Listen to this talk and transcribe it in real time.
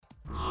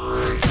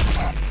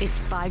It's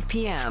 5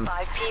 p.m.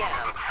 5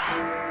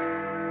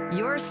 p.m.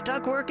 You're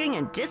stuck working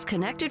and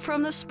disconnected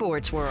from the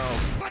sports world.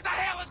 What the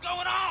hell is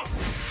going on?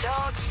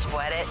 Don't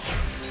sweat it.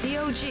 The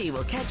OG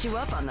will catch you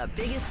up on the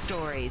biggest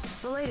stories,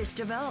 the latest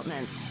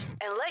developments,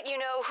 and let you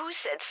know who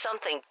said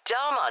something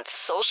dumb on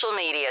social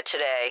media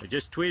today. I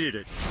just tweeted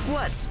it.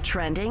 What's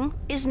trending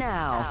is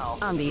now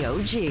on the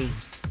OG.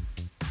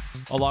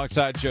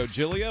 Alongside Joe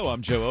Giglio,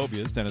 I'm Joe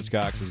Ovies. Dennis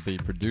Cox is the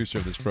producer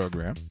of this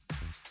program.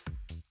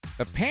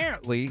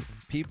 Apparently,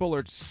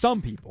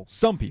 some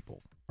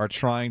people are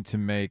trying to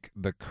make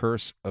the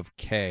curse of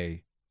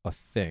K a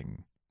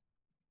thing.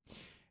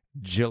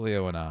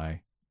 Giglio and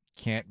I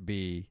can't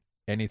be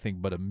anything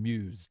but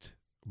amused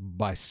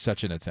by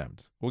such an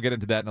attempt. We'll get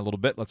into that in a little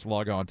bit. Let's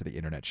log on to the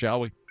internet, shall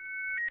we?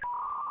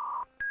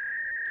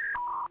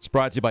 It's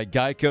brought to you by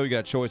Geico. You got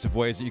a choice of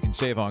ways that you can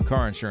save on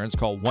car insurance.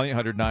 Call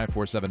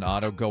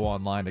 1-800-947-AUTO. Go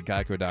online to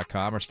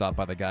geico.com or stop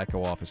by the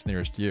Geico office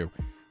nearest you.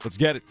 Let's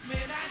get it.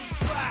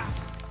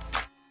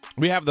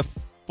 We have the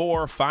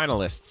 4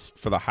 finalists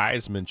for the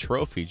Heisman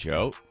Trophy,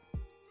 Joe.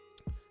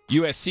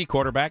 USC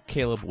quarterback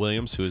Caleb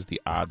Williams, who is the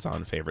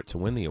odds-on favorite to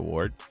win the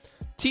award.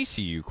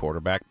 TCU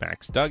quarterback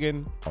Max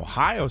Duggan.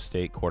 Ohio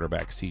State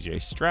quarterback C.J.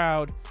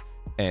 Stroud.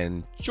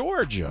 And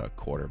Georgia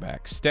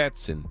quarterback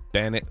Stetson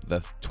Bennett the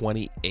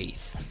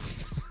 28th.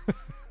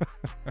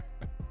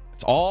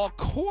 It's all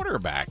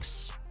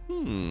quarterbacks.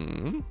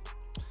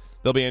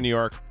 They'll be in New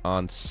York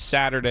on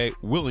Saturday.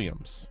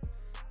 Williams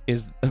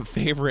is the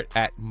favorite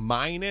at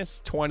minus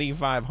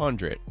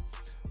 2,500.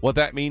 What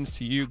that means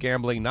to you,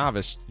 gambling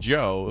novice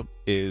Joe,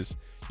 is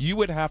you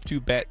would have to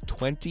bet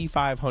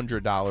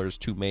 $2,500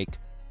 to make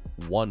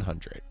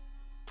 $100.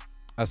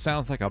 That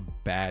sounds like a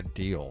bad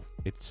deal.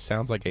 It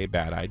sounds like a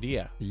bad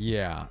idea.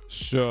 Yeah,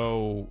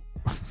 so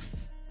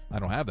I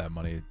don't have that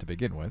money to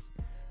begin with.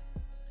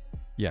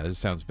 Yeah, this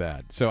sounds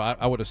bad. So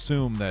I would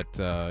assume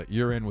that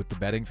you're in with the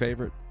betting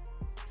favorite?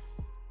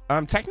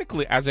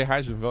 Technically, as a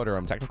Heisman voter,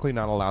 I'm technically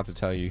not allowed to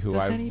tell you who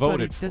I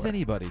voted for. Does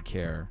anybody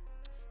care?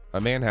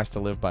 A man has to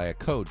live by a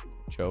code,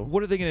 Joe.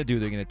 What are they going to do?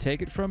 They're going to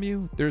take it from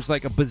you? There's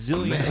like a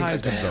bazillion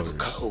Heisman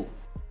voters.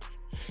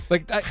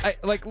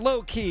 Like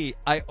low key,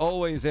 I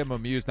always am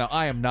amused. Now,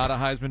 I am not a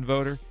Heisman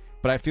voter,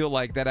 but I feel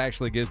like that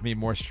actually gives me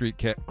more street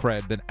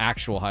cred than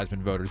actual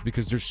Heisman voters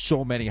because there's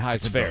so many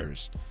Heisman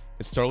voters.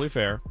 It's totally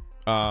fair.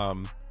 I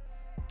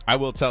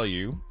will tell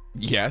you,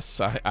 yes,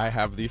 I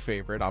have the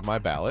favorite on my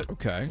ballot.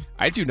 Okay.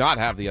 I do not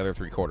have the other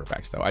 3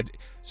 quarterbacks, though.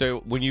 So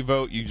when you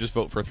vote, you just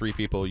vote for 3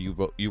 people. You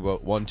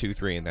vote 1, 2,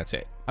 3, and that's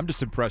it. I'm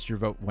just impressed your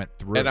vote went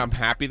through. And I'm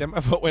happy that my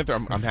vote went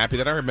through. I'm happy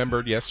that I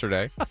remembered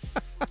yesterday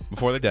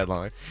before the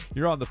deadline.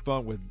 You're on the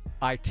phone with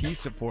IT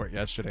support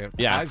yesterday at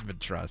the Heisman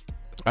Trust.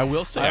 I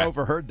will say I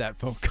overheard that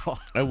phone call.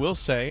 I will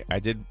say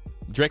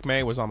Drake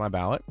May was on my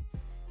ballot,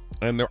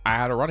 and I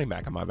had a running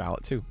back on my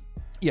ballot too.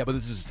 Yeah, but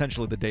this is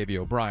essentially the Davey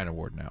O'Brien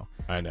Award now.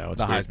 I know.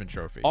 It's the weird. Heisman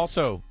Trophy.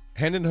 Also,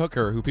 Hendon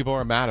Hooker, who people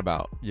are mad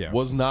about,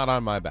 was not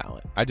on my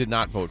ballot. I did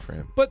not vote for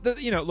him. But,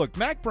 look,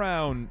 Mac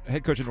Brown,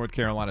 head coach of North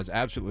Carolina, is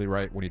absolutely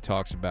right when he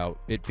talks about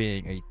it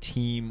being a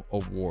team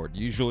award.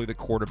 Usually the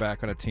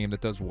quarterback on a team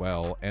that does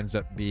well ends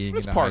up being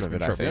That's in a part Heisman of it,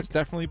 Trophy. I think. That's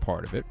definitely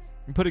part of it.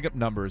 And putting up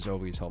numbers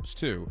always helps,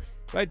 too.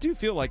 But I do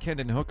feel like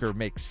Hendon Hooker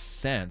makes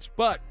sense.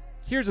 But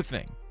here's the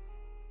thing.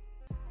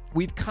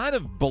 We've kind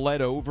of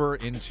bled over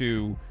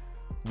into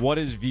what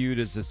is viewed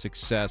as a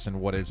success and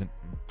what isn't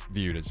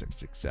viewed as a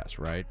success,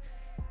 right?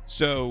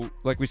 So,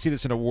 like we see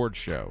this in an award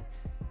show.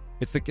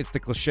 It's the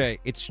cliche.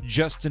 It's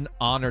just an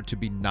honor to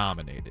be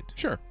nominated.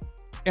 Sure.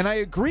 And I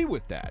agree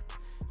with that.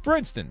 For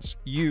instance,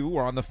 you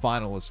are on the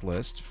finalist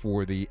list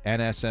for the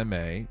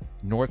NSMA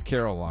North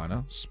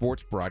Carolina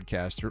Sports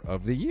Broadcaster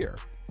of the Year.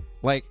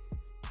 Like,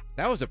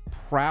 that was a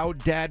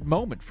proud dad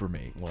moment for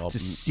me to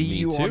see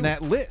you on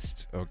that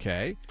list,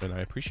 okay? And I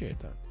appreciate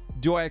that.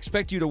 Do I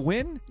expect you to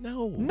win?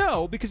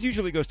 No, because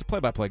usually it goes to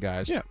play-by-play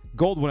guys. Yeah.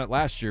 Gold won it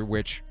last year,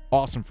 which,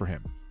 awesome for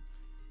him.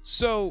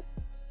 So,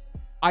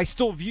 I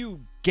still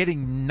view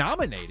getting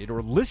nominated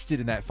or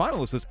listed in that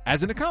finalist list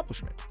as an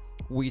accomplishment.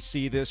 We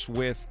see this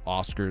with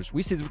Oscars.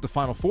 We see this with the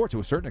Final Four to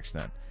a certain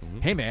extent.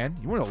 Mm-hmm. Hey, man,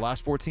 you were the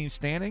last 4 teams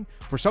standing.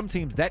 For some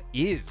teams, that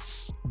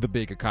is the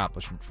big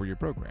accomplishment for your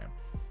program.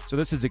 So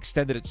this has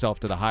extended itself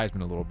to the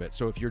Heisman a little bit.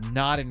 So if you're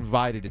not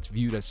invited, it's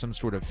viewed as some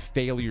sort of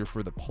failure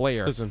for the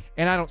player. Listen,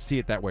 and I don't see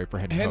it that way for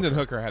Hendon Hooker. Hendon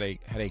Hooker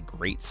had a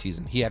great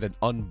season. He had an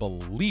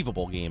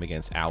unbelievable game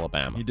against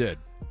Alabama. He did.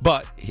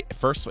 But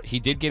he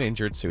did get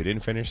injured, so he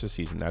didn't finish the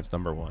season. That's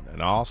number one.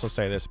 And I'll also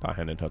say this about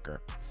Hendon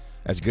Hooker.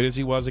 As good as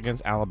he was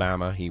against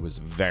Alabama, he was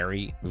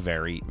very,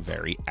 very,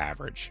 very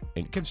average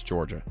against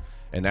Georgia.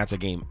 And that's a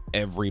game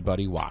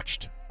everybody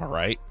watched, all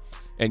right?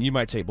 And you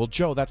might say, well,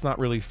 Joe, that's not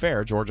really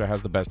fair. Georgia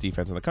has the best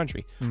defense in the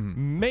country.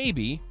 Mm-hmm.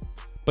 Maybe,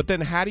 but then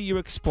how do you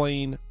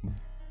explain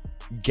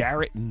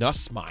Garrett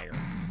Nussmeier?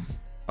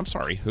 I'm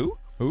sorry, who?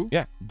 Who?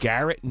 Yeah,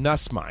 Garrett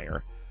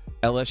Nussmeier,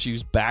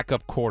 LSU's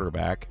backup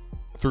quarterback,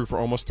 threw for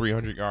almost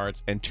 300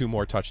 yards and 2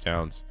 more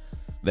touchdowns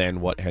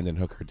than what Hendon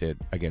Hooker did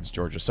against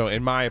Georgia. So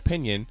in my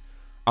opinion,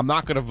 I'm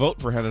not going to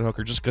vote for Hendon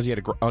Hooker just because he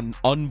had an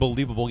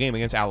unbelievable game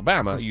against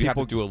Alabama. You have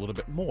to do a little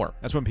bit more.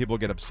 That's when people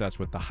get obsessed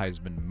with the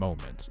Heisman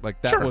moment.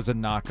 Like, that was a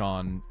knock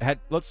on.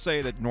 Let's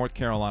say that North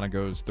Carolina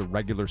goes the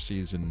regular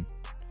season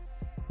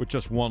with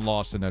just one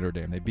loss to Notre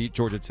Dame. They beat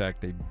Georgia Tech.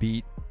 They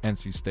beat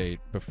NC State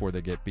before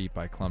they get beat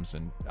by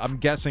Clemson. I'm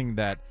guessing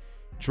that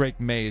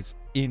Drake May's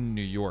in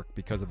New York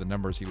because of the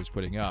numbers he was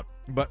putting up.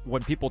 But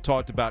when people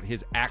talked about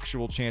his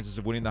actual chances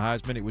of winning the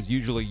Heisman, it was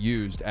usually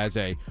used as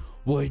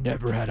well, he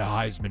never had a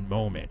Heisman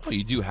moment. Well,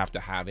 you do have to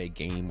have a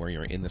game where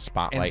you're in the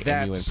spotlight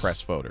and you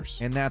impress voters.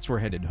 And that's where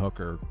Hendon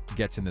Hooker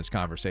gets in this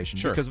conversation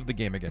because of the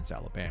game against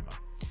Alabama.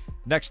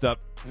 Next up.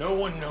 No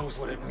one knows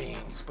what it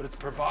means, but it's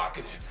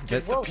provocative.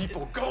 Gets the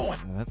people going.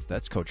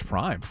 That's Coach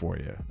Prime for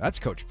you. That's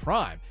Coach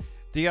Prime.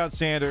 Deion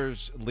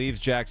Sanders leaves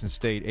Jackson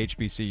State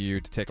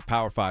HBCU to take a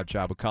Power 5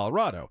 job with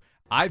Colorado.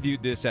 I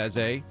viewed this as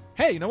hey,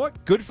 you know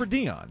what? Good for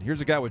Deion.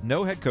 Here's a guy with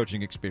no head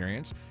coaching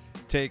experience,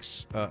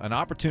 takes an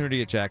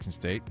opportunity at Jackson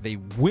State. They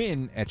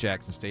win at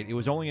Jackson State. It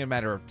was only a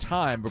matter of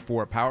time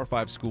before a Power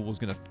 5 school was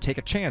going to take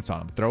a chance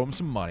on him, throw him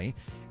some money,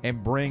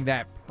 and bring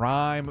that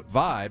prime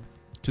vibe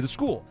to the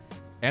school.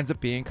 Ends up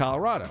being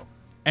Colorado.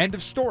 End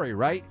of story,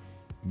 right?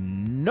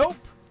 Nope.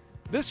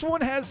 This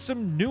one has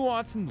some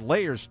nuance and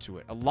layers to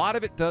it. A lot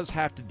of it does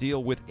have to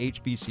deal with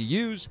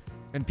HBCUs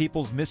and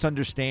people's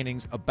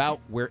misunderstandings about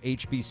where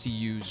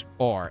HBCUs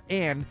are.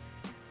 And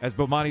as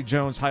Bomani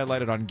Jones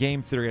highlighted on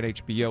Game Theory at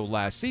HBO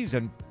last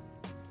season,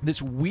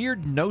 this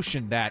weird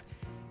notion that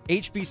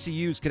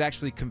HBCUs could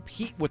actually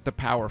compete with the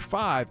Power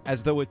 5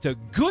 as though it's a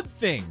good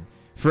thing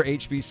for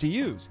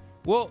HBCUs.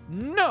 Well,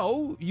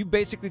 no, you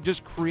basically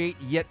just create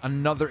yet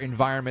another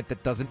environment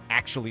that doesn't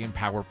actually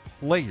empower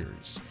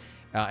players.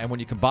 And when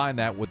you combine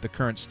that with the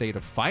current state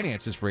of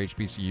finances for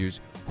HBCUs,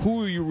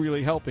 who are you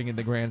really helping in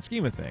the grand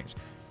scheme of things?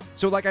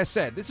 So like I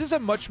said, this is a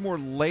much more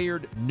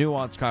layered,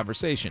 nuanced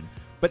conversation.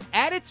 But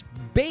at its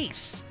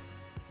base,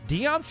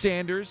 Deion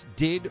Sanders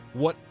did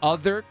what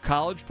other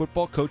college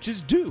football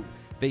coaches do.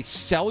 They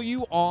sell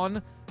you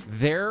on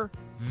their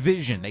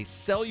vision. They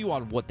sell you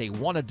on what they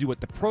want to do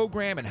with the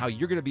program and how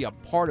you're going to be a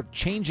part of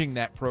changing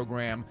that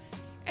program.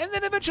 And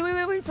then eventually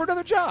they leave for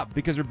another job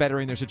because they're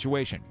bettering their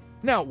situation.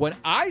 Now, when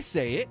I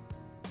say it,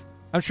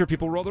 I'm sure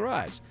people roll their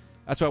eyes.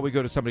 That's why we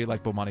go to somebody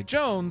like Bomani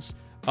Jones.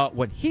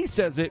 When he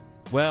says it,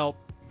 well,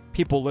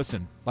 people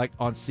listen. Like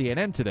on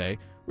CNN today,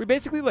 we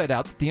basically laid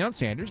out that Deion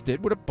Sanders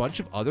did what a bunch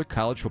of other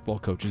college football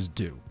coaches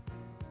do.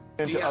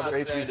 Deion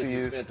Sanders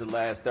has spent the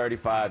last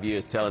 35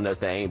 years telling us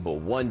there ain't but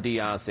one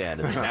Deion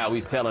Sanders. And now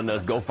he's telling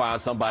us go find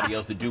somebody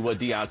else to do what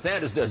Deion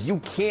Sanders does. You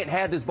can't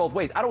have this both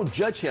ways. I don't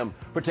judge him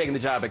for taking the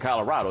job at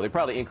Colorado. They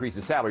probably increased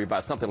his salary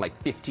by something like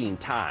 15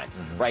 times,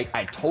 right?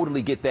 I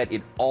totally get that.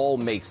 It all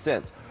makes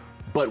sense.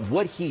 But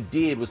what he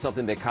did was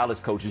something that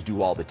college coaches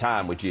do all the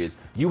time, which is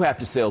you have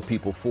to sell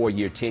people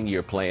 4-year,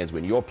 10-year plans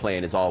when your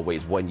plan is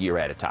always 1 year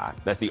at a time.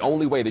 That's the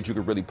only way that you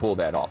could really pull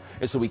that off.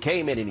 And so he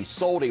came in and he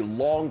sold a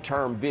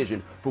long-term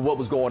vision for what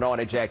was going on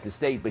at Jackson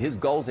State, but his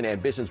goals and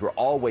ambitions were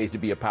always to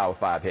be a Power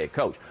 5 head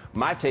coach.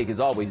 My take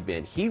has always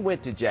been he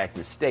went to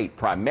Jackson State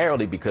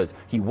primarily because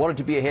he wanted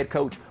to be a head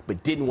coach,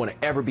 but didn't want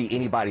to ever be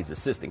anybody's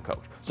assistant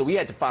coach. So he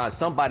had to find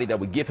somebody that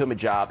would give him a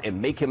job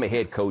and make him a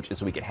head coach, and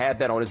so he could have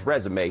that on his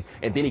resume,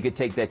 and then he could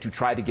take that to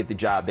try to get the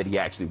job that he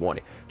actually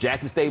wanted.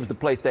 Jackson State was the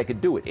place that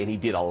could do it, and he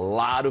did a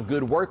lot of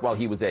good work while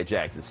he was at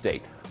Jackson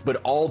State.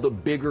 But all the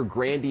bigger,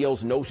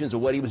 grandiose notions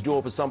of what he was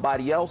doing for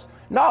somebody else,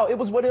 no, it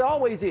was what it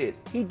always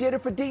is. He did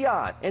it for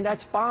Deion, and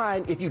that's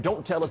fine if you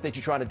don't tell us that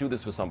you're trying to do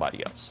this for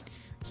somebody else.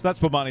 So that's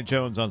Bomani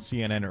Jones on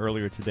CNN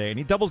earlier today, and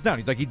he doubles down.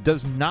 He's like, he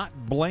does not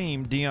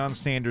blame Deion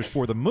Sanders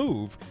for the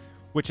move,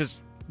 which has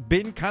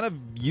been kind of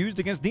used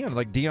against Deion.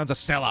 Like, Deion's a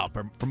sellout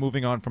for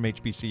moving on from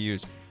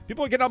HBCUs.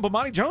 People are getting on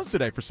Bomani Jones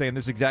today for saying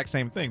this exact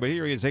same thing, but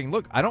here he is saying,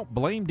 look, I don't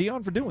blame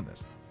Deion for doing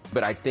this.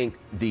 But I think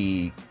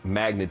the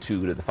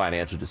magnitude of the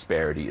financial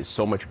disparity is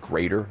so much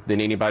greater than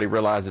anybody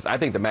realizes. I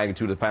think the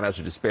magnitude of the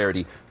financial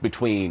disparity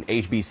between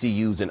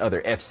HBCUs and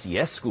other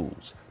FCS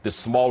schools, the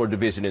smaller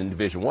division in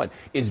Division I,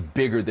 is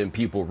bigger than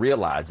people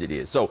realize it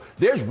is. So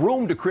there's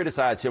room to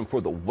criticize him for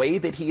the way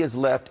that he has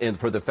left and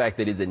for the fact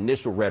that his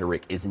initial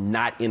rhetoric is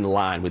not in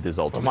line with his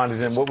ultimate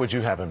decision. What would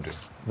you have him do?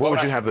 What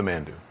would you have the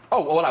man do?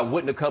 Oh, well, I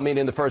wouldn't have come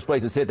in the first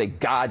place and said that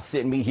God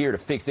sent me here to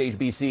fix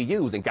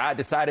HBCUs, and God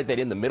decided that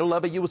in the middle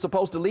of it you were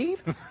supposed to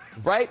leave,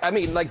 right? I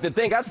mean, like, the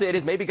thing I've said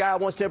is maybe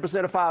God wants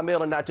 10% of $5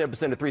 million and not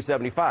 10% of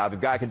 $375. If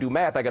God can do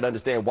math, I can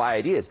understand why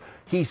it is.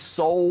 He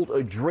sold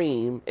a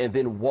dream and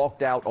then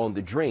walked out on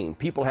the dream.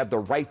 People have the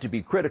right to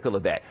be critical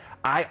of that.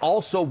 I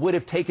also would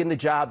have taken the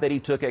job that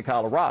he took at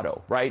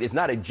Colorado, right? It's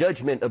not a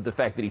judgment of the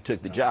fact that he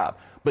took the job,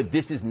 but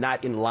this is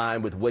not in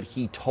line with what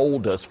he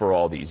told us for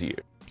all these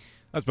years.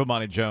 That's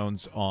Bomani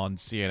Jones on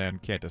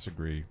CNN. Can't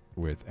disagree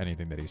with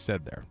anything that he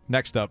said there.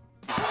 Next up.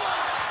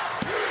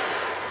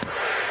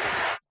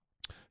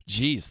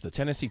 Geez, the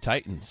Tennessee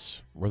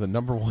Titans were the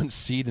number 1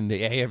 seed in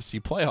the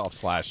AFC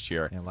playoffs last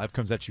year. And life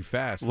comes at you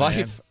fast,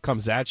 Life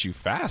comes at you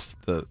fast.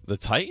 The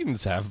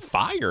Titans have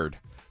fired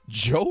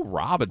Joe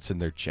Robinson,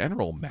 their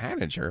general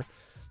manager.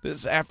 This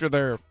is after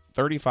their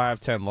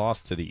 35-10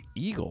 loss to the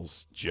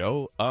Eagles,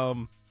 Joe.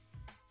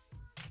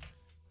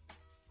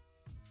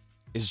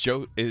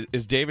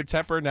 Is David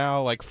Tepper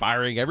now like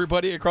firing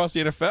everybody across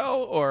the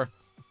NFL? Or,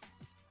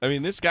 I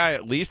mean, this guy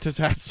at least has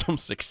had some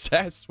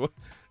success.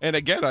 And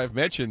again, I've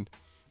mentioned,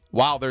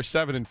 while they're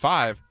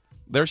 7-5,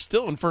 they're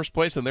still in first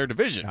place in their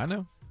division. I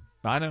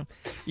know.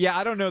 Yeah,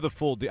 I don't know the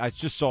full. I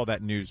just saw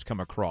that news come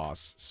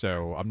across,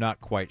 so I'm not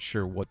quite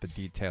sure what the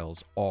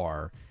details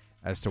are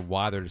as to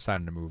why they're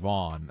deciding to move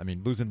on. I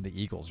mean, losing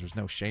the Eagles, there's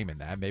no shame in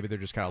that. Maybe they're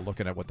just kind of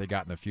looking at what they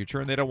got in the future,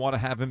 and they don't want to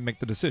have him make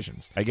the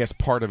decisions. I guess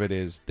part of it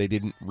is they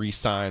didn't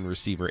re-sign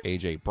receiver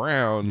A.J.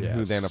 Brown, Yes.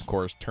 who then, of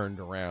course, turned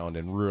around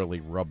and really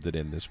rubbed it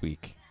in this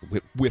week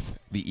with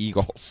the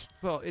Eagles.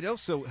 Well, it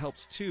also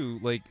helps, too,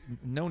 like,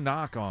 no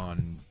knock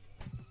on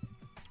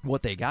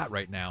what they got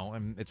right now,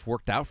 and it's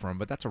worked out for them,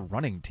 but that's a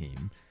running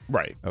team.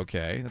 Right.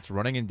 Okay, that's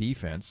running in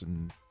defense,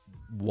 and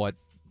what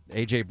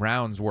A.J.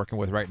 Brown's working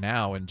with right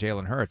now, and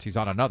Jalen Hurts, he's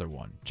on another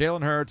one.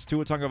 Jalen Hurts,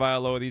 Tua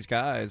Tagovailoa, these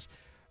guys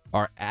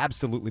are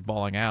absolutely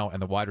balling out,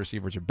 and the wide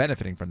receivers are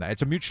benefiting from that.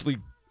 It's a mutually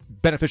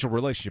beneficial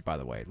relationship, by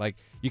the way. Like,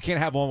 you can't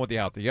have one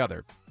without the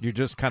other. You're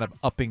just kind of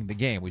upping the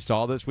game. We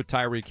saw this with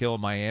Tyreek Hill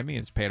in Miami,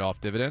 and it's paid off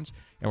dividends,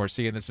 and we're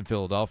seeing this in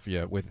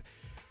Philadelphia with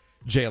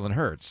Jalen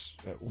Hurts.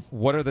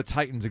 What are the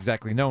Titans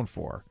exactly known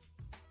for?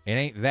 It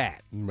ain't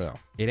that. Well,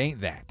 It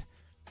ain't that.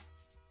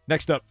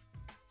 Next up.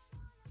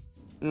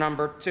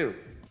 Number 2.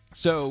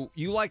 So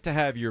you like to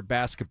have your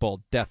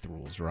basketball death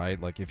rules, right?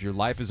 Like if your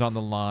life is on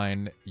the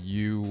line,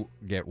 you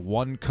get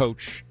one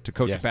coach to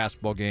coach Yes. a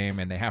basketball game,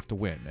 and they have to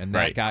win. And that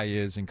Right. guy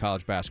is in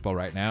college basketball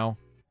right now.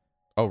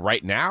 oh,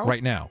 right now?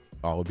 Right now.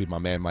 Oh, it would be my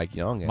man Mike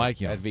Young. Mike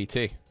Young. At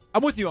VT.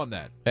 I'm with you on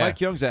that. Yeah. Mike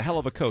Young's a hell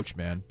of a coach,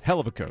 man. Hell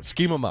of a coach.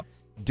 Scheme him up.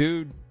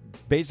 Dude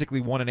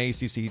basically won an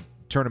ACC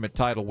tournament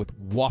title with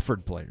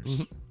Wofford players.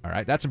 Mm-hmm. All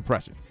right, that's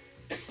impressive.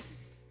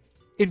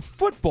 In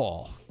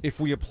football, if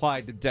we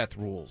applied the death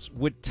rules,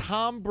 would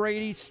Tom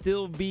Brady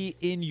still be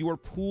in your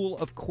pool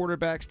of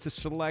quarterbacks to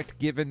select,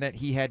 given that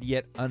he had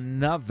yet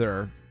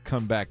another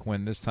comeback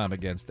win, this time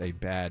against a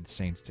bad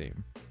Saints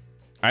team?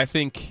 I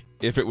think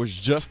if it was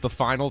just the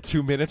final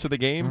 2 minutes of the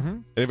game,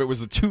 and if it was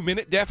the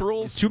 2-minute death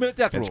rules, 2-minute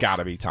death rules. it's got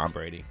to be Tom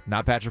Brady.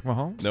 Not Patrick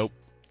Mahomes? Nope.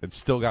 It's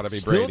still got to be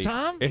Still Brady.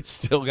 Tom? It's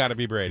still got to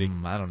be Brady.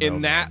 I don't know,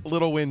 In that man.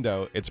 little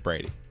window, it's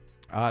Brady.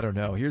 I don't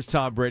know. Here's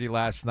Tom Brady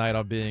last night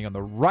on being on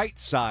the right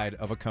side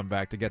of a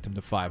comeback to get them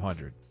to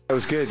 500. It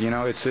was good.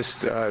 It's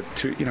just, we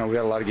had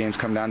a lot of games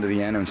come down to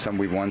the end, and some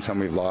we've won, some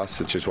we've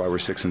lost, which is why we're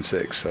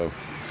 6-6. So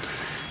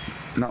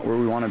not where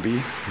we want to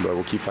be, but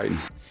we'll keep fighting.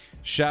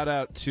 Shout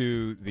out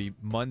to the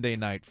Monday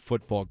Night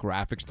Football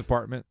graphics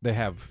department. They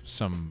have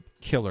some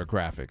killer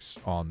graphics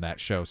on that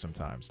show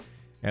sometimes.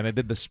 And they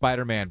did the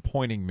Spider-Man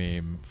pointing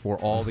meme for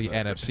all the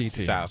NFC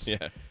teams. South,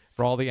 yeah.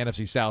 For all the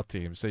NFC South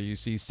teams. So you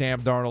see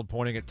Sam Darnold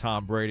pointing at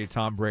Tom Brady.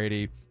 Tom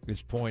Brady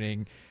is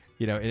pointing,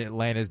 in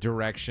Atlanta's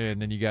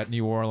direction. And you got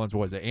New Orleans.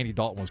 What was it? Andy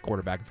Dalton was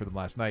quarterbacking for them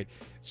last night.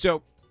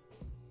 So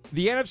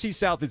the NFC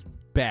South is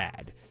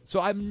bad. So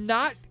I'm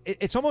not –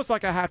 it's almost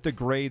like I have to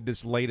grade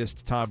this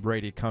latest Tom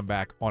Brady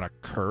comeback on a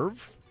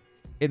curve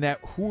in that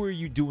who are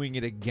you doing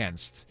it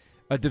against?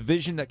 A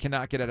division that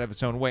cannot get out of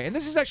its own way. And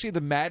this is actually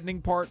the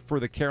maddening part for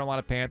the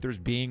Carolina Panthers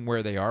being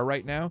where they are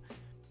right now.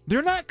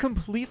 They're not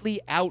completely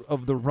out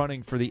of the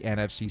running for the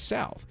NFC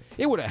South.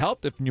 It would have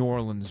helped if New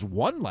Orleans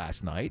won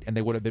last night and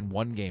they would have been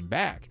one game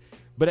back.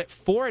 But at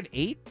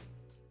 4-8,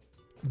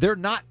 they're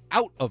not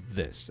out of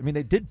this. I mean,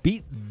 they did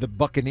beat the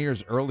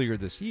Buccaneers earlier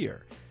this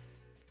year.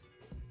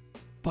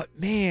 But,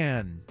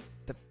 man,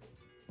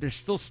 they're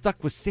still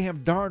stuck with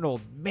Sam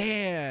Darnold.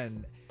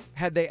 Man,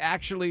 had they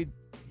actually,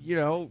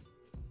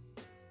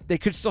 they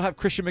could still have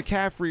Christian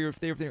McCaffrey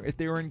if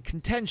they were in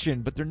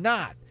contention, but they're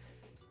not.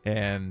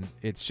 And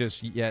it's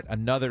just yet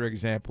another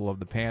example of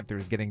the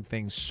Panthers getting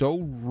things so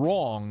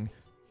wrong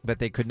that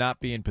they could not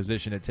be in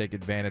position to take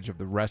advantage of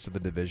the rest of the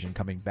division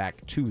coming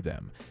back to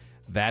them.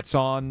 That's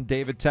on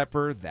David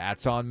Tepper.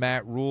 That's on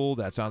Matt Rule.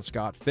 That's on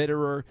Scott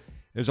Fitterer.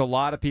 There's a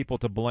lot of people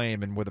to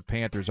blame in where the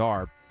Panthers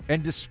are.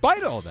 And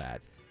despite all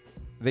that,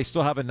 they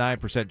still have a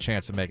 9%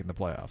 chance of making the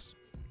playoffs.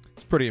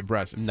 It's pretty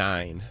impressive.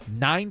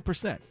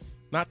 9%.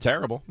 Not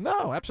terrible.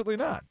 No, absolutely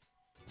not.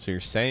 So you're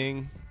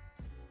saying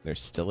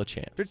there's still a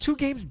chance. They're 2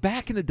 games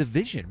back in the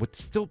division with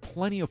still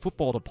plenty of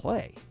football to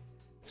play.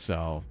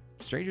 So,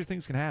 stranger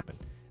things can happen.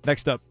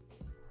 Next up.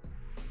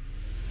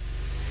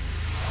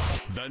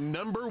 The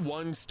number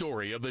one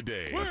story of the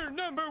day. We're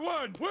number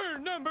one. We're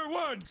number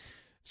one.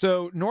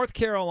 So, North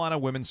Carolina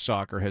women's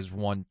soccer has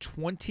won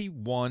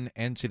 21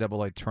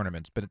 NCAA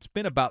tournaments, but it's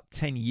been about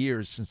 10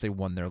 years since they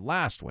won their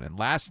last one. And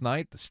last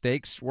night, the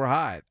stakes were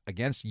high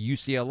against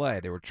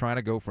UCLA. They were trying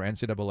to go for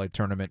NCAA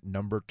tournament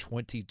number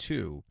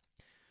 22.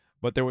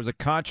 But there was a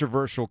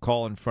controversial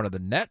call in front of the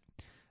net.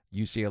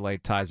 UCLA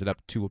ties it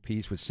up 2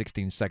 apiece with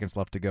 16 seconds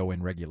left to go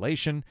in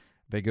regulation.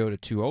 They go to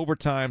 2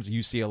 overtimes.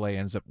 UCLA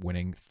ends up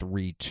winning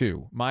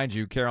 3-2. Mind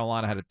you,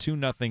 Carolina had a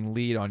 2-0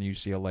 lead on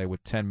UCLA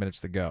with 10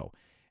 minutes to go.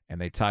 And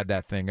they tied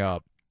that thing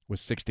up with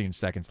 16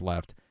 seconds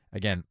left.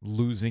 Again,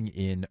 losing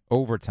in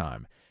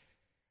overtime.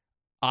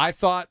 I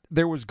thought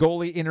there was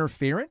goalie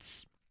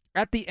interference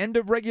at the end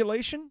of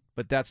regulation,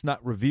 but that's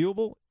not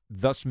reviewable,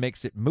 thus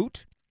makes it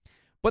moot.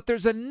 But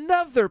there's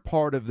another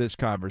part of this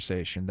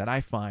conversation that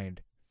I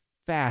find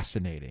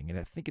fascinating, and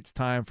I think it's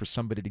time for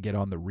somebody to get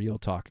on the Real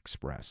Talk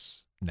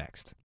Express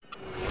next.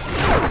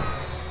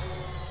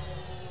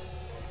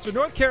 So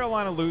North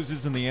Carolina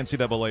loses in the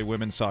NCAA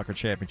Women's Soccer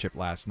Championship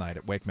last night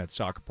at Wake Med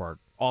Soccer Park.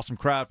 Awesome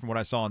crowd from what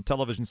I saw on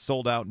television,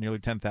 sold out, nearly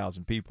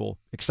 10,000 people.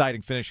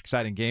 Exciting finish,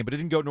 exciting game, but it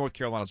didn't go North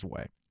Carolina's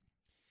way.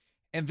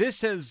 And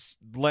this has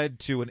led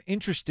to an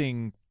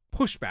interesting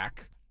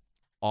pushback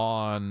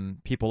on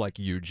people like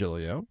you,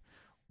 Giglio,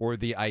 or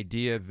the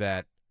idea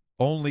that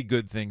only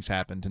good things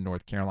happen to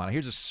North Carolina.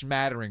 Here's a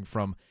smattering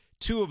from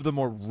two of the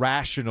more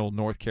rational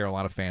North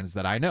Carolina fans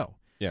that I know.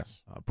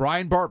 Yes.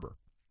 Brian Barber,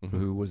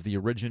 who was the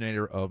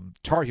originator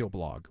of Tar Heel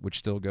Blog, which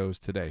still goes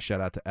today. Shout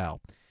out to Al.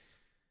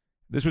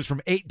 This was from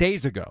 8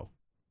 days ago.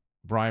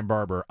 Brian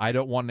Barber, I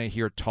don't want to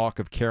hear talk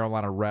of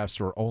Carolina refs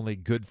or only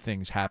good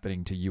things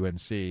happening to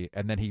UNC.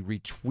 And then he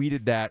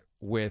retweeted that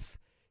with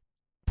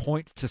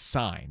points to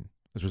sign.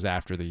 This was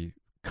after the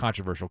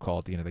controversial call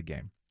at the end of the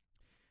game.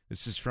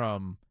 This is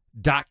from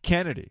Doc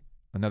Kennedy,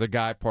 another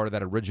guy part of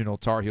that original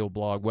Tar Heel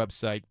Blog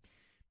website.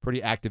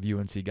 Pretty active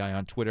UNC guy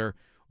on Twitter.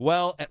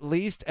 Well, at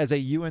least as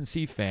a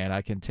UNC fan,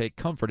 I can take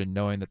comfort in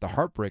knowing that the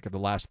heartbreak of the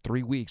last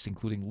 3 weeks,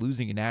 including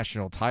losing a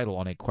national title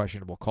on a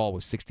questionable call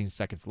with 16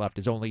 seconds left,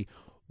 is only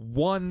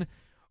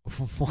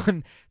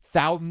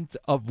 1/1000th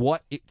of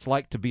what it's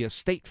like to be a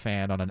state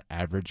fan on an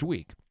average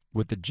week,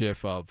 with the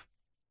gif of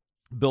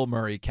Bill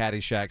Murray,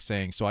 Caddyshack,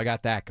 saying, so I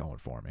got that going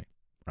for me,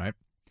 right?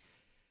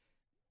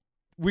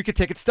 We could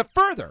take it a step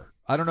further.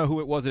 I don't know who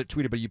it was that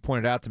tweeted, but you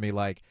pointed out to me,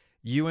 like,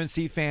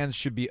 UNC fans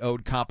should be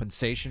owed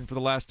compensation for the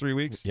last 3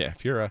 weeks. Yeah,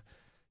 if you're a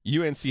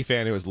UNC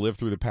fan who has lived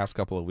through the past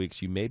couple of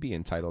weeks, you may be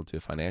entitled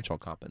to financial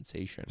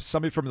compensation.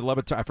 Somebody from the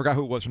Levitard, I forgot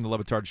who it was from the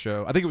Levitard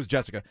show. I think it was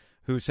Jessica,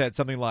 who said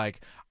something like,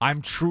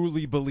 I'm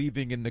truly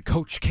believing in the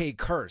Coach K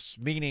curse,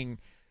 meaning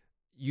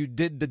you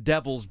did the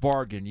devil's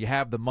bargain. You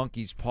have the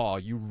monkey's paw.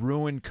 You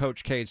ruined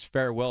Coach K's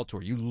farewell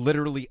tour. You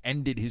literally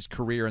ended his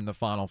career in the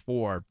Final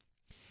Four.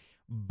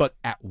 But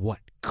at what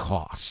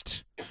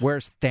cost?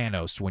 Where's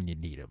Thanos when you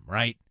need him,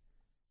 right?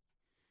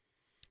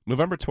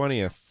 November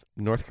 20th,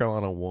 North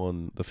Carolina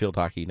won the Field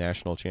Hockey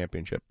National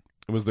Championship.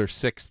 It was their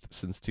 6th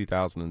since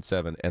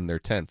 2007 and their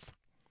 10th.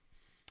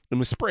 In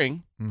the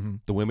spring,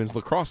 the women's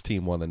lacrosse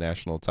team won the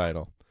national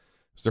title.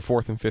 It was their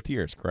 4th and 5th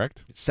years,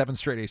 correct? 7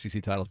 straight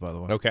ACC titles, by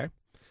the way. Okay.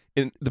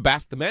 In the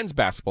men's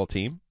basketball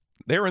team,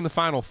 they were in the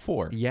Final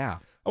Four. Yeah.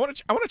 I want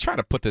to try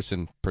to put this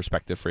in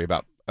perspective for you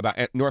about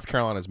North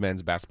Carolina's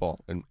men's basketball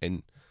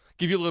and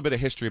give you a little bit of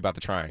history about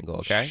the triangle,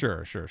 okay?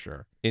 Sure.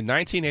 In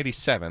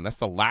 1987, that's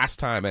the last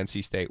time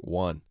NC State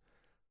won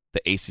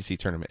the ACC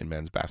tournament in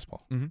men's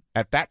basketball.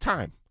 At that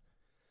time,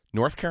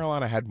 North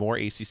Carolina had more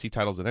ACC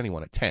titles than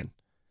anyone at 10.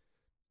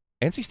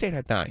 NC State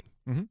had 9.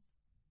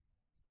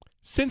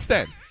 Since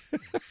then,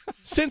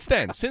 since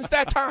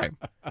that time,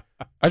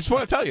 I just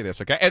want to tell you this,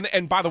 okay?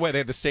 And by the way, they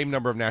had the same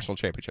number of national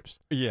championships.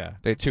 Yeah.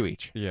 They had 2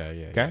 each. Yeah.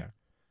 Okay? Yeah.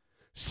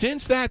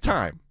 Since that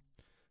time,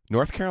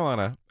 North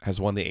Carolina has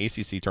won the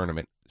ACC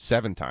tournament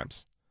 7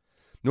 times.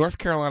 North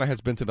Carolina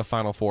has been to the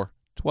Final Four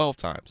 12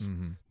 times.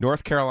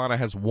 North Carolina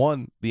has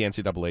won the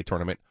NCAA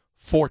tournament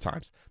 4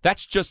 times.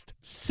 That's just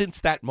since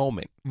that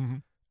moment.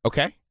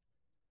 Okay?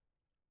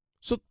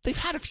 So they've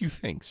had a few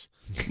things.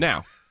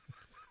 Now,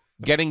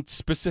 getting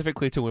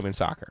specifically to women's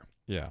soccer.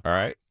 Yeah. All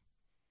right?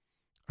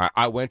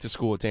 I went to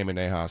school with Damon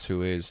Nahas,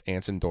 who is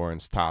Anson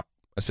Doran's top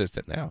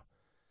assistant now.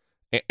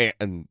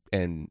 And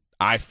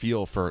I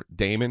feel for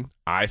Damon.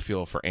 I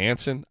feel for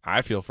Anson.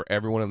 I feel for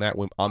everyone on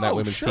that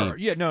women's team.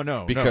 Yeah,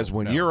 no. Because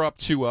when you're up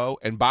 2-0,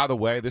 and by the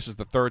way, this is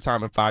the 3rd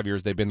time in 5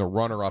 years they've been the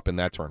runner-up in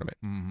that tournament.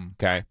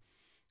 Okay?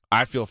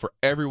 I feel for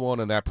everyone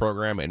in that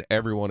program and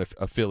everyone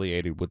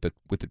affiliated with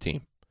the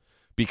team.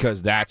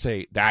 Because that's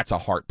a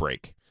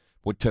heartbreak.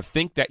 To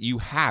think that you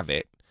have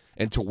it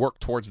and to work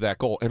towards that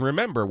goal. And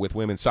remember, with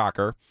women's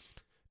soccer,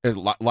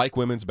 like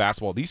women's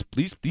basketball,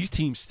 these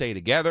teams stay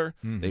together.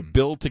 They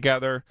build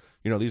together.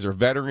 These are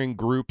veteran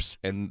groups,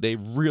 and they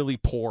really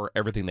pour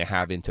everything they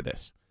have into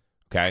this.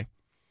 Okay?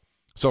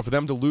 So for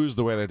them to lose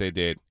the way that they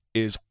did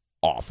is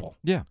awful.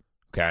 Yeah.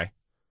 Okay?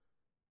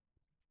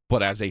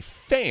 But as a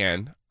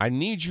fan, I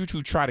need you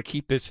to try to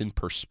keep this in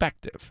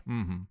perspective.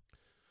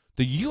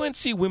 The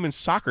UNC women's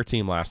soccer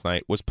team last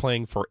night was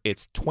playing for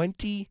its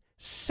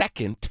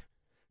 22nd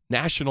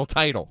national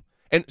title.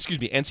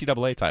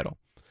 NCAA title.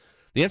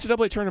 The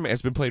NCAA tournament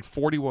has been played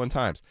 41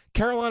 times.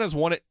 Carolina's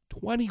won it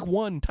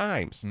 21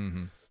 times.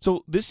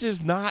 So this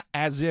is not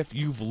as if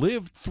you've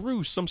lived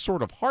through some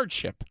sort of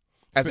hardship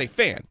as a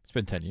fan. It's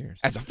been 10 years.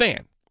 As a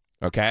fan,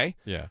 okay?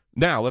 Yeah.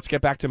 Now, let's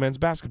get back to men's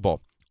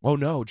basketball. Oh,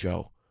 no,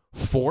 Joe.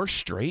 4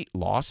 straight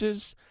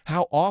losses?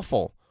 How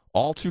awful.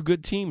 All 2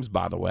 good teams,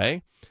 by the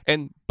way.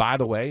 And, by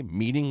the way,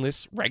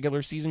 meaningless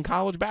regular season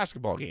college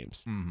basketball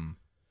games.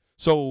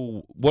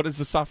 So what is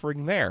the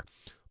suffering there?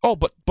 Oh,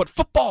 but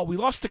football, we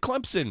lost to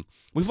Clemson.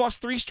 We've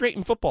lost 3 straight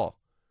in football.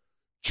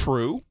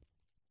 True.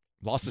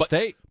 Lost to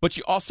State. But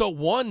you also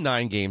won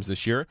 9 games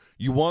this year.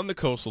 You won the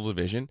Coastal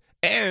Division,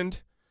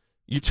 and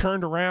you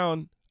turned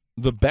around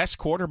the best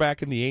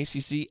quarterback in the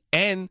ACC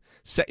and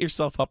set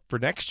yourself up for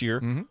next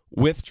year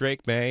with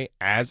Drake May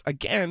as,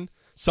 again,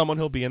 someone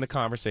who'll be in the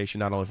conversation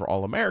not only for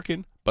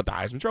All-American, but the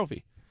Heisman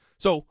Trophy.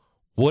 So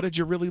what did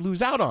you really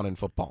lose out on in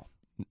football?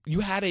 You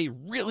had a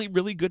really,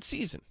 really good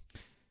season.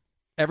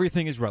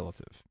 Everything is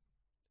relative.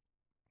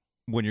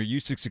 When you're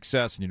used to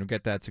success and you don't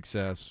get that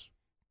success,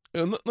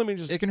 let me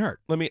just, it can hurt.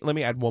 Let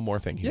me add one more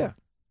thing here. Yeah.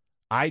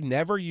 I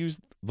never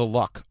used the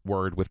luck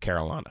word with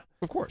Carolina.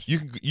 Of course.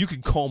 You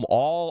can comb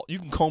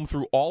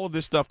through all of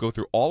this stuff, go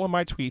through all of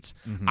my tweets.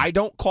 I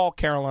don't call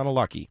Carolina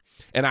lucky,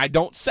 and I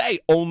don't say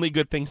only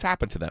good things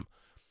happen to them.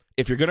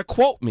 If you're going to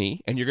quote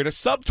me and you're going to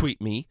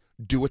subtweet me,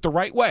 do it the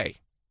right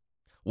way.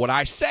 What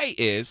I say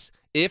is,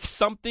 if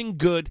something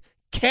good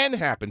can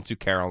happen to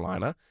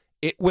Carolina,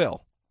 it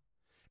will.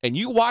 And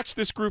you watch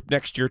this group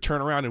next year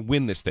turn around and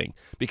win this thing,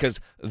 because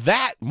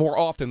that, more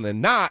often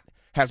than not,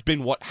 has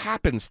been what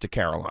happens to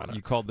Carolina.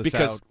 You called this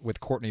out with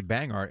Courtney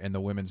Bangart and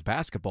the women's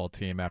basketball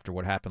team after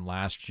what happened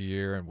last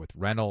year and with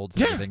Reynolds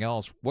and everything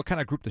else. What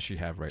kind of group does she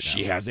have right now?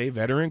 She has a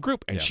veteran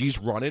group, and she's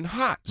running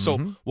hot.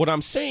 So what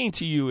I'm saying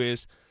to you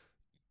is,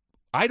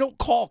 I don't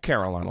call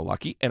Carolina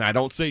lucky, and I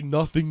don't say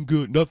nothing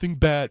good, nothing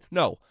bad.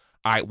 No,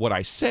 what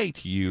I say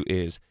to you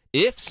is,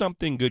 if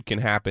something good can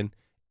happen,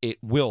 it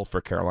will for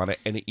Carolina,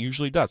 and it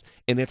usually does.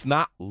 And it's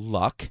not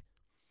luck.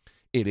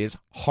 It is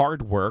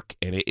hard work,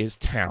 and it is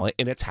talent,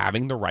 and it's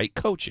having the right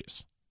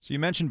coaches. So you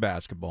mentioned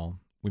basketball.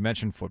 We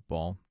mentioned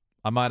football.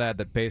 I might add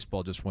that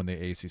baseball just won the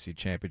ACC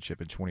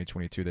championship in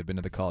 2022. They've been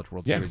to the College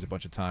World Series a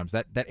bunch of times.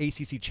 That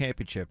ACC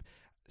championship,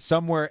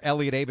 somewhere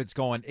Elliot David's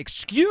going,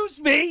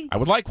 excuse me? I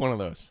would like one of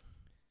those.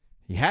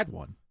 He had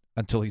one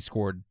until he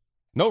scored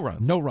no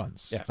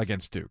runs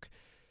against Duke.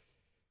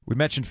 We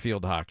mentioned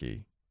field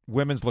hockey.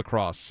 Women's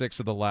lacrosse,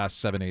 6 of the last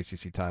 7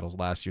 ACC titles,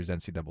 last year's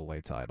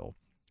NCAA title.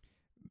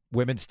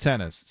 Women's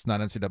tennis, it's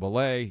not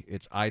NCAA,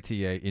 it's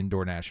ITA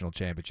Indoor National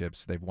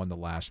Championships. They've won the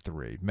last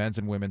 3. Men's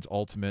and women's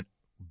ultimate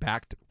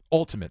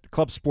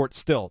club sport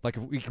still. Like,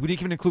 if we can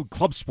even include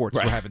club sports,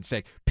 for heaven's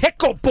sake.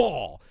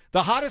 Pickleball,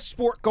 the hottest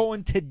sport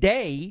going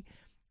today.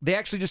 They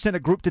actually just sent a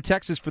group to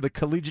Texas for the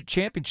collegiate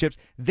championships.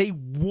 They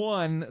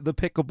won the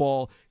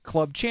pickleball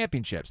club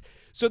championships.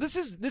 So this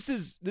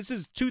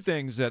is 2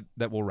 things that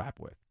we'll wrap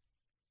with.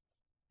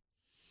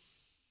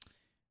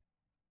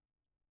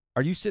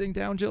 Are you sitting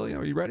down, Giglio?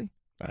 Are you ready?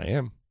 I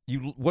am.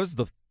 What is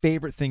the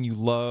favorite thing you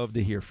love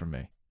to hear from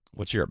me?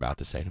 What you're about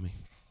to say to me.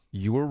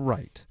 You were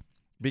right.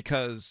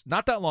 Because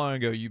not that long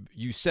ago,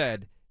 you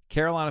said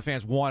Carolina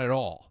fans want it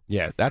all.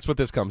 Yeah, that's what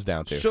this comes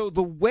down to. So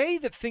the way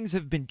that things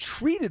have been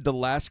treated the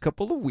last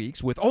couple of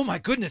weeks with, oh my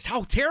goodness,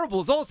 how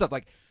terrible is all this stuff?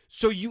 Like,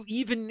 so you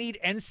even need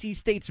NC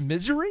State's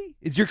misery?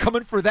 You're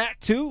coming for that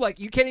too? Like,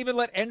 you can't even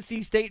let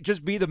NC State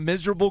just be the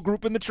miserable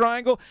group in the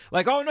triangle?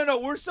 Like, oh, no,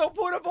 we're so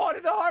put upon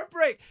in the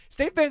heartbreak.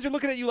 State fans are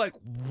looking at you like,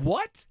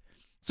 what?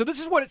 So this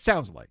is what it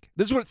sounds like.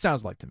 This is what it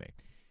sounds like to me.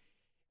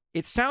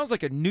 It sounds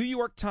like a New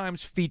York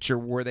Times feature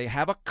where they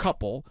have a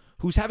couple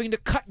who's having to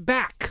cut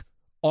back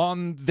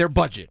on their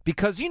budget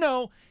because,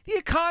 the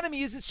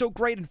economy isn't so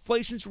great.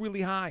 Inflation's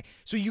really high.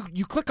 So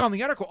you click on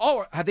the article.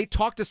 Oh, have they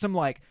talked to some,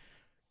 like,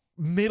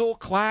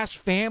 middle-class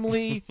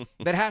family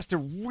that has to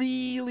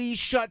really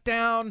shut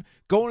down,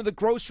 going to the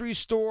grocery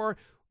store,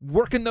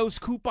 working those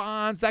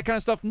coupons, that kind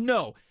of stuff?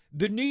 No.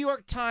 The New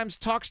York Times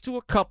talks to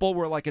a couple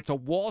where, like, it's a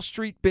Wall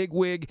Street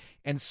bigwig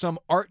and some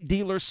art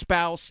dealer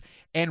spouse,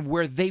 and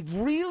where they've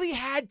really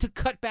had to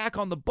cut back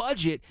on the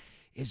budget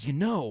is,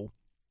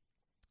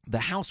 the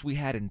house we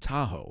had in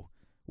Tahoe,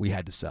 we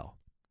had to sell.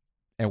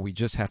 And we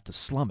just have to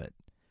slum it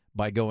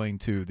by going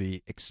to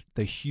the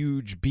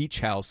huge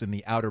beach house in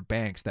the Outer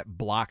Banks that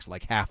blocks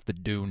like half the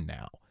dune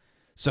now.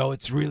 So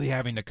it's really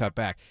having to cut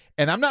back.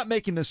 And I'm not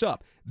making this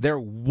up. There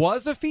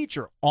was a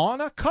feature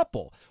on a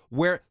couple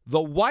where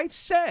the wife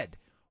said,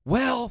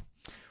 well,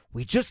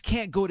 we just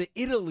can't go to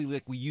Italy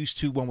like we used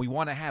to when we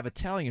want to have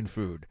Italian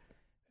food.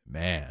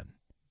 Man,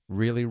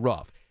 really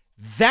rough.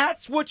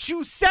 That's what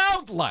you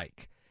sound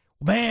like.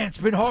 Man, it's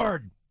been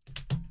hard.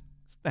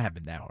 It's not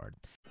been that hard.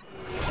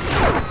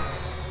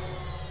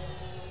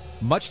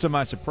 Much to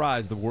my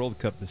surprise, the World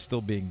Cup is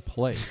still being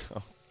played.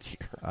 Oh,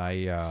 dear.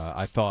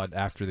 I thought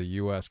after the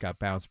U.S. got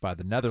bounced by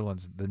the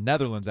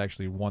Netherlands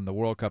actually won the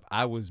World Cup.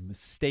 I was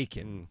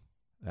mistaken.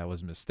 I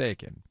was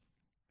mistaken.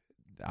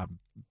 I'm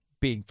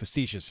being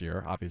facetious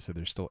here. Obviously,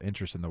 there's still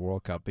interest in the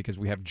World Cup because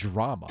we have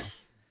drama.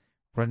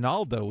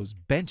 Ronaldo was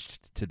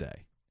benched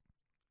today.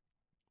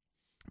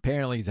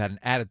 Apparently, he's had an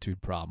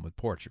attitude problem with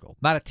Portugal.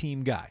 Not a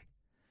team guy.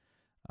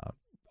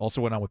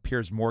 Also went on with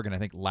Piers Morgan, I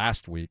think,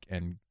 last week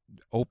and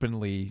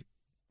openly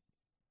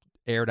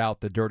aired out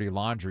the dirty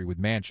laundry with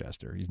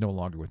Manchester. He's no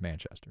longer with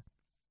Manchester.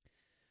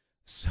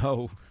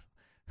 So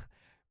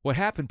what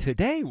happened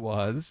today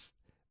was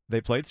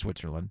they played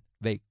Switzerland.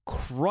 They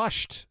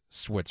crushed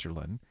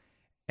Switzerland.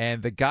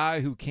 And the guy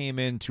who came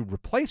in to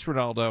replace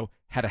Ronaldo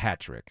had a hat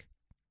trick.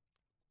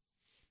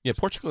 Yeah,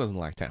 Portugal doesn't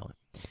lack talent.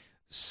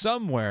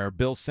 somewhere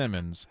Bill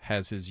Simmons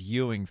has his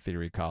Ewing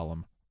theory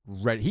column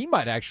ready. He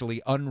might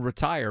actually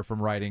unretire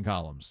from writing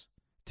columns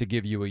to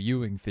give you a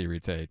Ewing theory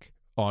take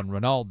on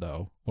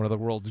Ronaldo, one of the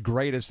world's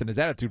greatest, and his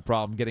attitude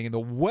problem getting in the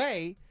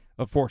way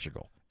of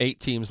Portugal. 8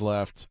 teams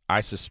left.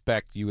 I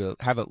suspect you will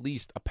have at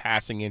least a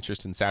passing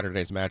interest in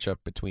Saturday's matchup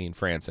between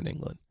France and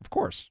England. Of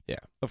course. Yeah.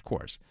 Of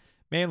course.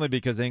 Mainly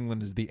because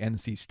England is the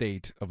NC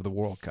State of the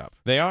World Cup.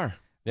 They are.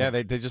 Yeah,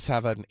 they just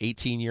have an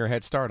 18-year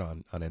head start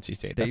on NC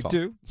State. That's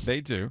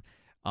They do.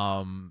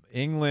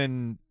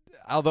 England,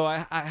 although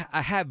I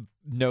have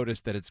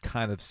noticed that it's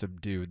kind of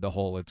subdued. The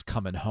whole "it's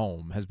coming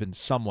home" has been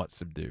somewhat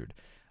subdued.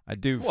 I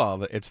do.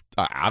 Well, it's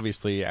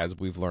obviously, as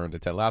we've learned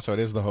at Ted Lasso, it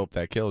is the hope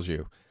that kills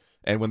you.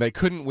 And when they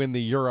couldn't win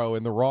the Euro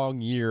in the wrong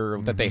year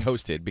that they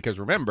hosted, because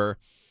remember,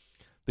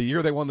 the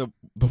year they won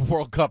the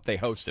World Cup, they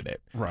hosted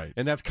it. Right.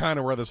 And that's kind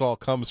of where this all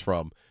comes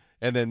from.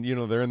 And then,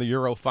 they're in the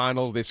Euro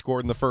finals. They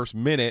scored in the first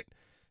minute,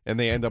 and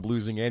they end up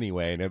losing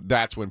anyway. And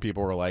that's when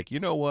people were like,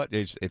 you know what?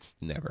 It's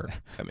never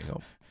coming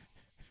home.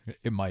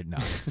 It might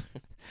not.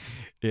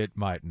 It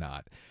might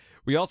not.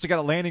 We also got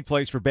a landing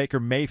place for Baker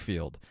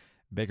Mayfield.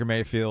 Baker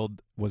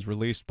Mayfield was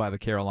released by the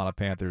Carolina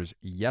Panthers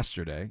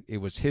yesterday. It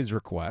was his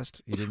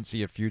request. He didn't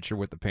see a future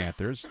with the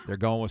Panthers. They're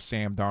going with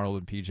Sam Darnold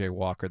and P.J.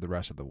 Walker the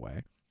rest of the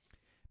way.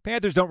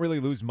 Panthers don't really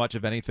lose much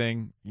of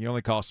anything. You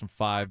only cost them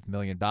 $5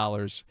 million.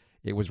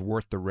 It was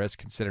worth the risk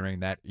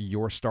considering that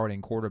your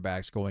starting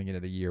quarterbacks going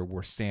into the year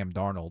were Sam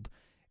Darnold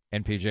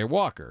and P.J.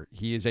 Walker.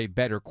 He is a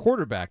better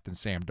quarterback than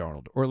Sam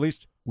Darnold, or at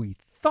least we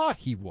thought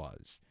he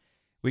was.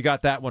 We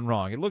got that one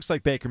wrong. It looks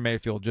like Baker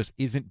Mayfield just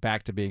isn't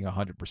back to being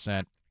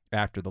 100%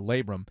 after the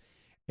labrum,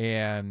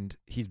 and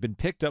he's been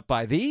picked up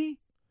by the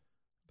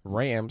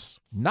Rams.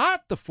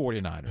 Not the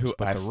 49ers,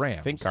 but the Rams.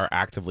 I think are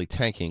actively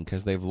tanking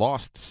because they've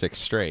lost 6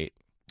 straight.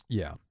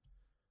 Yeah.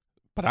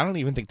 But I don't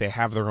even think they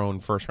have their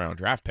own first-round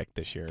draft pick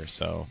this year.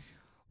 So,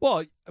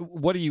 well,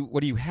 what do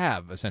you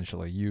have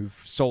essentially?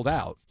 You've sold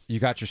out. You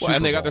got your Super Bowl.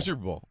 And they got their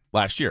Super Bowl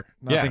last year.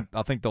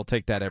 I think they'll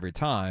take that every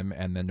time,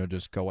 and then they'll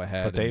just go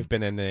ahead. But they've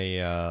been in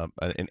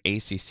an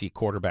ACC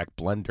quarterback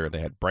blender.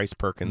 They had Bryce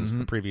Perkins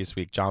the previous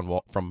week,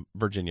 from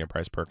Virginia,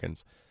 Bryce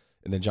Perkins,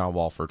 and then John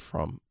Walford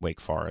from Wake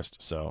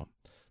Forest. So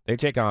they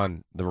take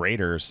on the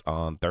Raiders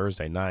on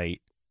Thursday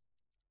night.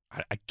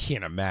 I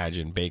can't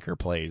imagine Baker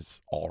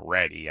plays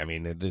already. I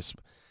mean, this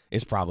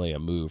is probably a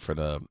move for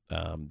the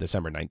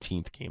December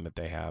 19th game that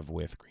they have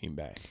with Green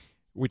Bay.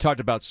 We talked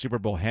about Super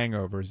Bowl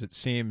hangovers. It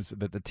seems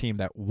that the team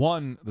that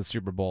won the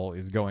Super Bowl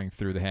is going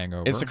through the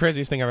hangover. It's the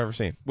craziest thing I've ever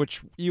seen.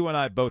 Which you and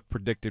I both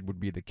predicted would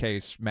be the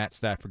case. Matt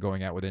Stafford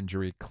going out with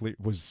injury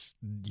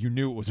you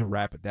knew it was a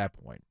wrap at that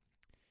point.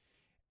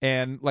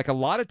 And like a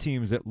lot of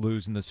teams that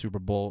lose in the Super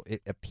Bowl,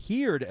 it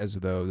appeared as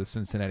though the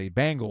Cincinnati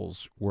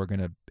Bengals were going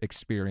to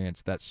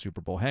experience that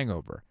Super Bowl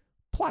hangover.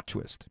 Plot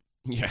twist.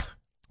 Yeah.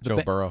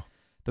 Joe Burrow.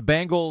 The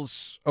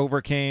Bengals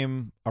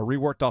overcame a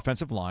reworked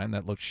offensive line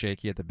that looked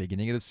shaky at the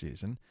beginning of the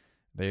season.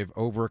 They've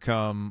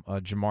overcome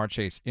a Jamar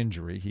Chase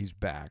injury. He's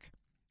back.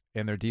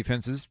 And their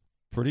defense is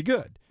pretty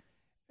good.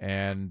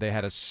 And they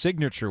had a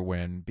signature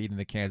win beating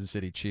the Kansas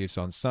City Chiefs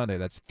on Sunday.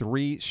 That's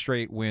 3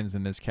 straight wins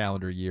in this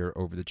calendar year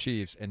over the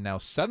Chiefs. And now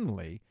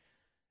suddenly,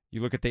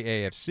 you look at the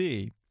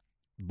AFC,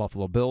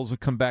 Buffalo Bills have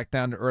come back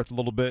down to earth a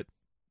little bit.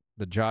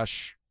 The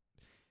Josh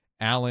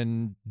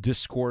Allen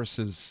discourse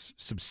has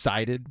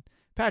subsided.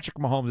 Patrick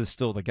Mahomes is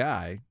still the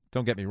guy,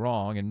 don't get me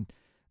wrong, and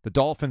the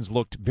Dolphins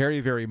looked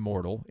very, very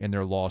mortal in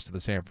their loss to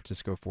the San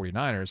Francisco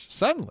 49ers.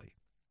 Suddenly,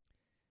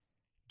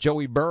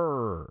 Joey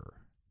Burr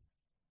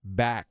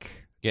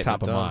back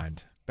top of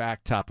mind.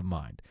 Back top of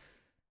mind.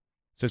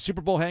 So Super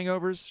Bowl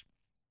hangovers,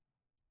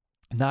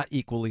 not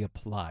equally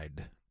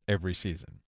applied every season.